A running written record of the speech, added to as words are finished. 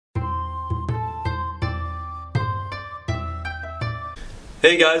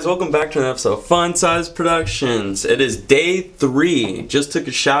Hey guys, welcome back to another episode of Fun Size Productions. It is day 3. Just took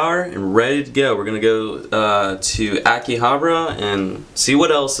a shower and ready to go. We're gonna go to Akihabara and see what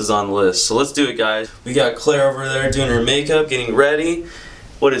else is on the list. So let's do it, guys. We got Claire over there doing her makeup, getting ready.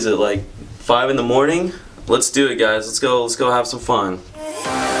 What is it, like 5 in the morning? Let's do it, guys. Let's go have some fun.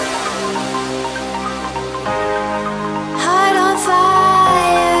 Heart on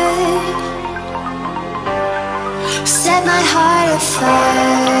fire, set my heart afire.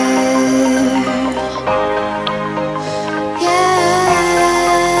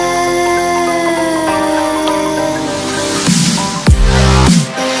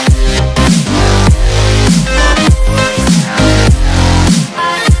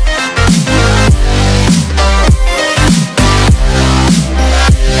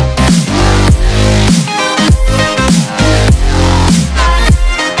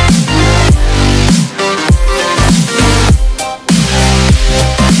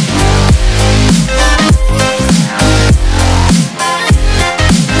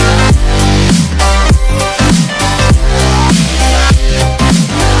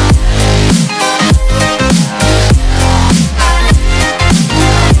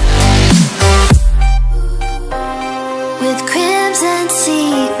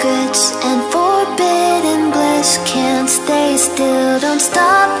 Don't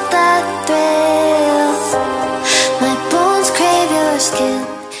stop that thrill. My bones crave your skin.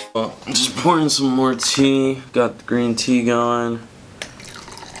 Well, I'm just pouring some more tea. Got the green tea going.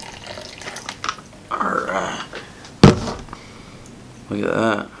 Alright. Look at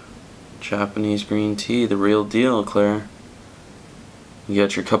that. Japanese green tea, the real deal, Claire. You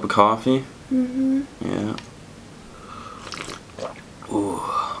got your cup of coffee? Mm-hmm. Yeah. Ooh.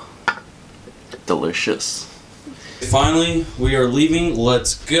 Delicious. Finally, we are leaving.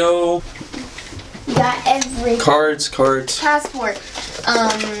 Let's go. We got everything. Cards. Passport.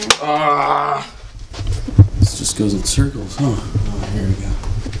 This just goes in circles, huh? Oh, here we go.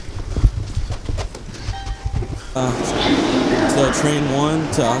 So train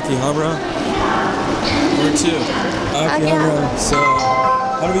 1 to Akihabara. Or 2. Akihabara. So,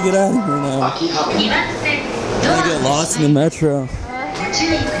 how do we get out of here now? I'm gonna get lost in the metro.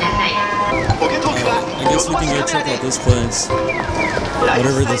 I guess we can go check out this place,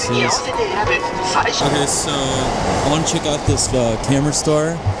 whatever this is. Okay, so I want to check out this camera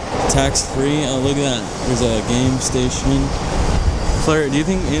store, tax-free. Oh, look at that. There's a game station. Claire, do you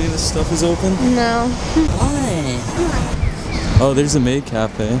think any of this stuff is open? No. Why? Oh, there's a Maid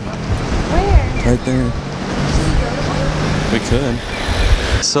cafe. Where? Right there. We could.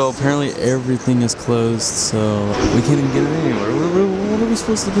 So apparently everything is closed, so we can't even get it anywhere. What are we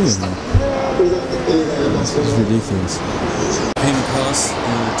supposed to do? This is ridiculous. Came across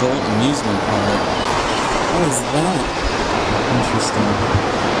an adult amusement park. What is that? Interesting.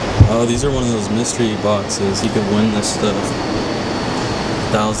 Oh, these are one of those mystery boxes. You can win this stuff.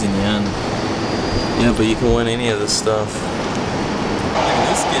 1,000 yen. Yeah, but you can win any of this stuff. Look at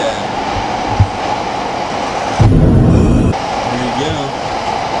this guy. There you go.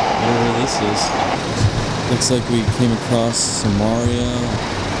 Whatever this is. Looks like we came across some Mario.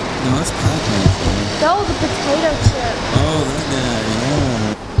 No, that's Pac-Man. No, the potato chip. Oh, that guy,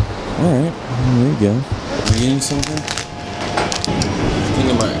 yeah. Alright, there you go. Are you getting something? I think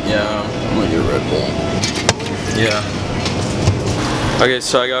I might, yeah, I'm gonna get a Red Bull. Yeah. Okay,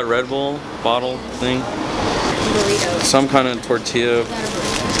 so I got a Red Bull bottle thing. Burrito. Some kind of tortilla.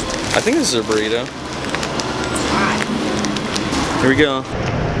 I think this is a burrito. Here we go.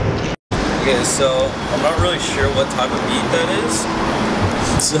 Okay, so I'm not really sure what type of meat that is.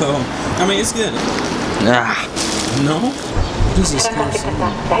 So, I mean, it's good. Ah, no? What is this kind of song?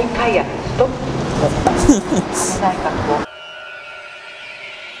 Magic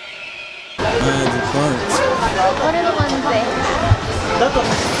cards. What are the ones they have?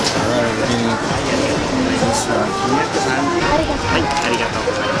 Alright, we're getting this one.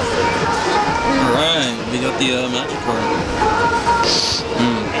 Alright, we got the magic card.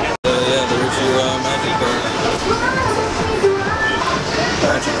 Yeah, there's your magic card.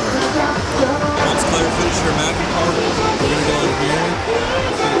 Magic card. Once Claire finishes her magic card, we're gonna go in here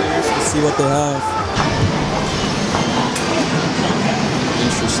and see what they have.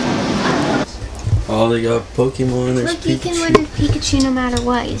 Interesting. Oh, they got Pokemon. There's Look, you can win a Pikachu no matter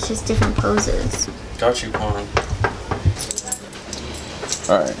what. It's just different poses. Got you, Pong.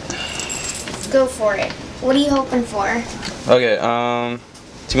 Alright. Go for it. What are you hoping for? Okay, to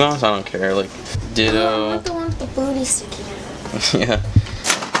be honest, I don't care. Like, Ditto. Oh, I want the one with the booty sticking out. Yeah.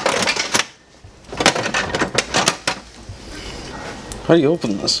 How do you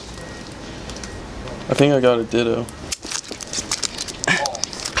open this? I think I got a Ditto.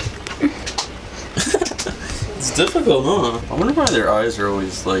 difficult, huh? I wonder why their eyes are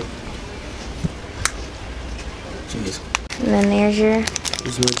always like... Jeez. And then there's your...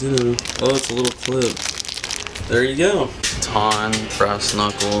 Where's my ditto? Oh, it's a little clip. There you go. Taun, brass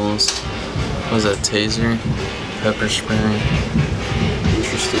knuckles. What is that, taser? Pepper spray.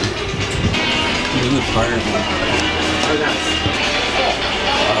 Interesting. Even the pirate one.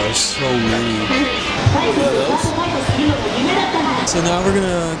 Oh, there's so many. So now we're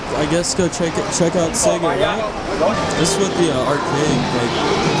gonna, I guess, go check out Sega, right? This is with the arcade, like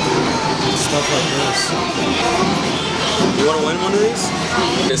stuff like this. You want to win one of these?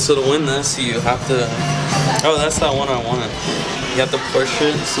 Okay, so to win this, you have to... Oh, that's that one I wanted. You have to push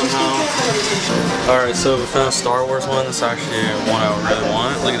it somehow. Alright, so we found a Star Wars one. This is actually one I really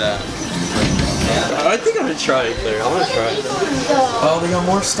want. Look at that. I think I'm gonna try it, Claire. I want to try it. Oh, they got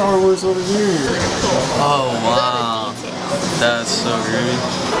more Star Wars over here. Oh, wow. That's so groovy.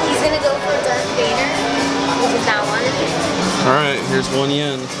 He's gonna go for Darth Vader, which is that one. Alright, here's 1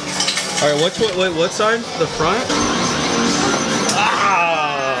 yen. Alright, wait, what side? The front?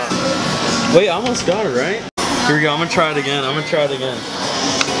 Ah! Wait, I almost got it, right? Here we go, I'm gonna try it again.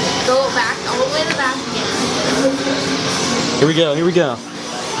 Go back, all the way to the back again. Here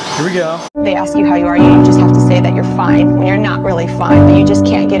we go. They ask you how you are, you just have to say that you're fine when you're not really fine, but you just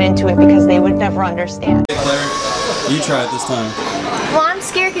can't get into it because they would never understand. Hey Claire, you try it this time. Well, I'm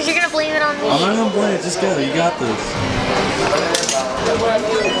scared because you're gonna blame it on me. I'm not gonna blame it, just go, you got this.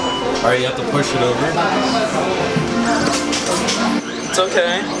 Alright, you have to push it over. It's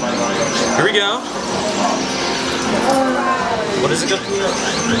okay. Here we go. What is it gonna be?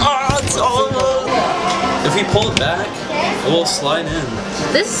 Oh, it's almost. If we pull it back, it will slide in.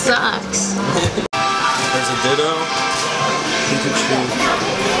 This sucks. There's a ditto. Pikachu.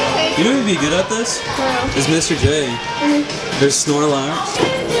 You know who'd be good at this? Is Mr. J. There's Snorlax.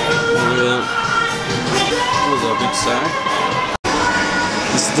 Look at that. What was that, big sack?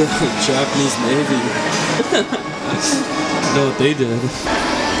 This is the Japanese Navy. You know what they did?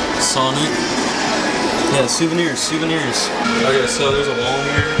 Sonic. Yeah, souvenirs. Okay, so there's a wall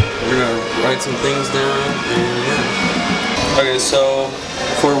here. We're gonna write some things down, and yeah. Okay, so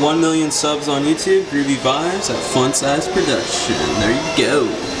for 1 million subs on YouTube, Groovy Vibes at Fun Size Production. There you go.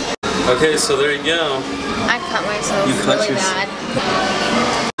 Okay, so there you go. I cut myself You cut really yourself. bad.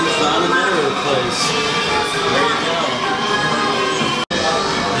 You found another place. There you go.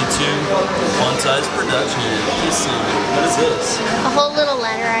 YouTube, Fun Size Production. Peace sign. What is this? A whole little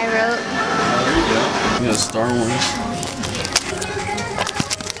letter I wrote. Oh, there you go. You got Star Wars.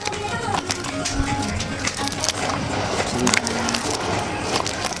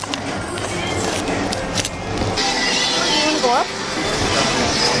 Go up?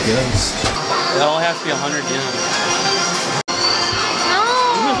 Yes. It only has to be 100 yen. No!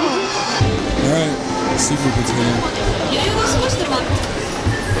 Alright, super potato.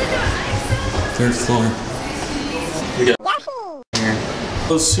 3rd floor. We got here.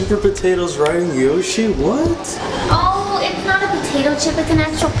 Those super potatoes riding Yoshi? What? Oh, it's not a potato chip, it's an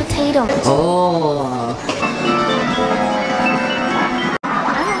actual potato. Oh. I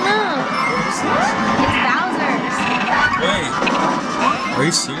don't know. It's Bowser's. Wait. Are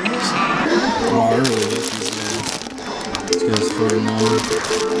you serious? Oh, I really wish these days. Let's go for it now.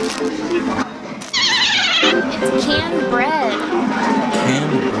 It's canned bread.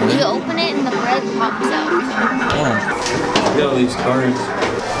 Canned bread? You open it and the bread pops out. Oh. Look at all these cards.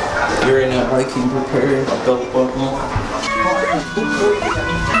 You're in a hiking prepared belt buckle.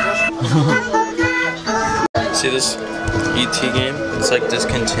 See this ET game? It's like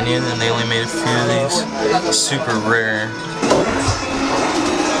discontinued and they only made a few of these. Super rare.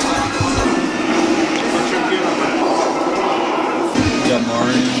 You got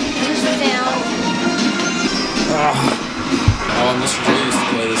Mario. Push it down. Oh, Mr. J used to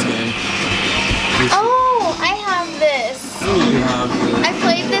play this game. Oh, I have this. You have this. I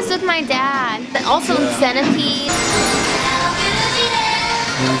played this with my dad. Also Centipede.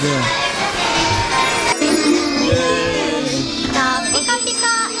 There we go. Pika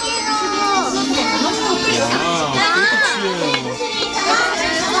Pika Hero. Wow,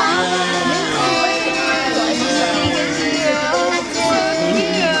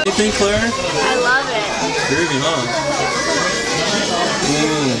 What do you think, Claire? I love it. Groovy, huh?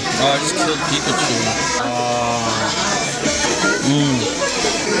 Ooh. Oh, I just killed Pikachu.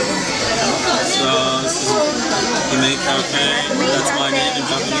 So, this is the Maid Cafe. That's my name in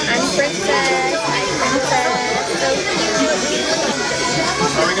Japanese. I'm Princess. So cute.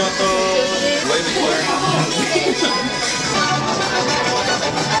 Arigato. Wave it, Claire.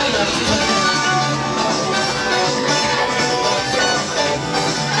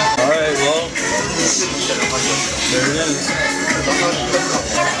 Alright, well. this.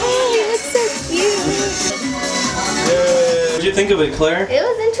 Oh, it looks so cute. What'd you think of it, Claire? It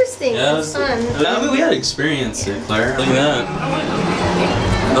was interesting. Yeah, it was fun. I mean, we had experience it, Claire. Look at that.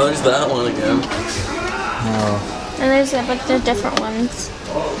 Oh, there's that one again. Oh. And there's a bunch of different ones.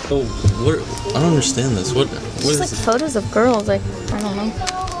 Oh, what? I don't understand this. What It's is like this? photos of girls. Like, I don't know.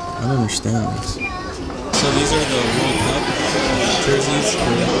 I don't understand this. So these are the World Cup jerseys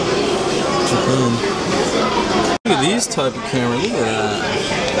for Japan. Look at these type of cameras. Look at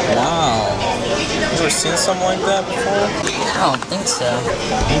that. Wow. You ever seen something like that before? I don't think so.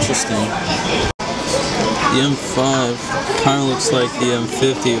 Interesting. The M5 kind of looks like the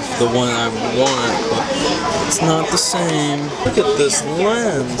M50, the one I want, but it's not the same. Look at this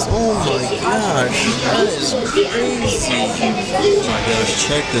lens. Oh my gosh, that is crazy. Oh my gosh,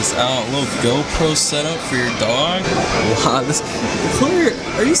 check this out. A little GoPro setup for your dog. Wow, this. Claire,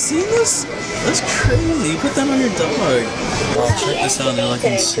 are you seeing this? That's crazy. You put that on your dog. Wow, check this out. They're like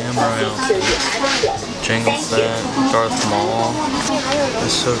in samurai outfits. Jango Fett, Darth Maul.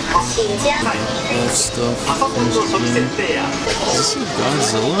 That's so crazy. That stuff. Is this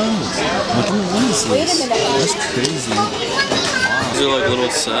Godzilla? What is this? That's crazy. Wow. These are like little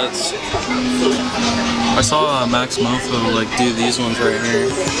sets. I saw Max Mofo like do these ones right here.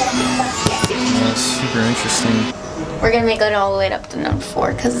 That's super interesting. We're gonna make it all the way up to number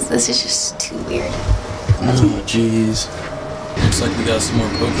 4 because this is just too weird. Oh jeez. Looks like we got some more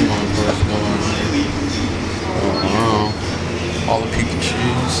Pokemon cards going on here. Oh wow. All the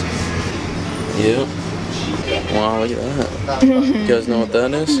Pikachus. Yep. Wow, look at that. You guys know what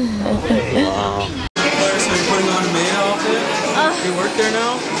that is? Wow. Claire, so you're putting on a Maid outfit? You work there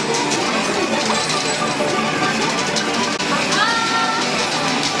now?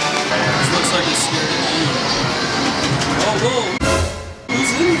 This looks like it's scared of you. Oh, whoa!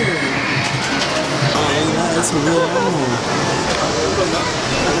 Who's in here? Oh, yeah, that's a real owl.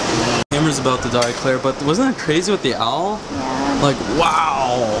 Camera's about to die, Claire, but wasn't that crazy with the owl? Yeah. Like,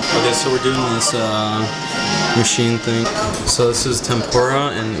 wow! Okay, so we're doing this machine thing. So this is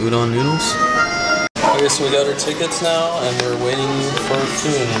tempura and udon noodles. Okay, so we got our tickets now, and we're waiting for our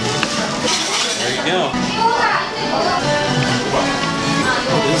food. There you go.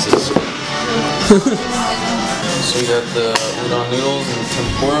 What is this? So we got the udon noodles and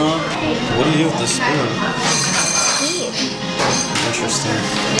tempura. What do you do with this spoon? Interesting.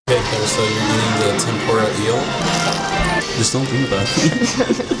 Okay, Claire, so you're eating the tempura eel? Just don't think about it.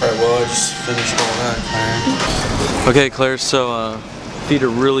 Alright, well, I just finished all that, Claire. Okay, Claire, so feet are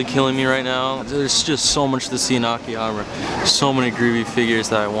really killing me right now. There's just so much to see in Akihabara. So many Groovy figures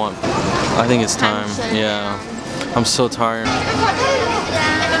that I want. I think it's time. Yeah. I'm so tired. I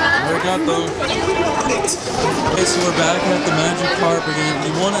got them. Okay, so we're back at the Magikarp again.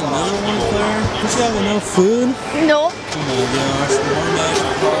 You want another one, Claire? Don't you have enough food? Nope. Oh my gosh, more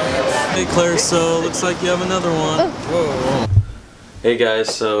Magikarp. Hey Claire, so looks like you have another one. Whoa. Hey guys,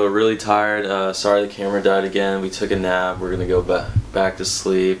 so really tired. Sorry the camera died again. We took a nap. We're gonna go back to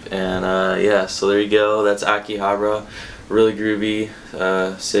sleep. And yeah, so there you go. That's Akihabara. Really groovy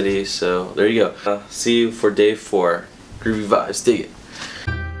city. So there you go. See you for day 4. Groovy vibes. Dig it.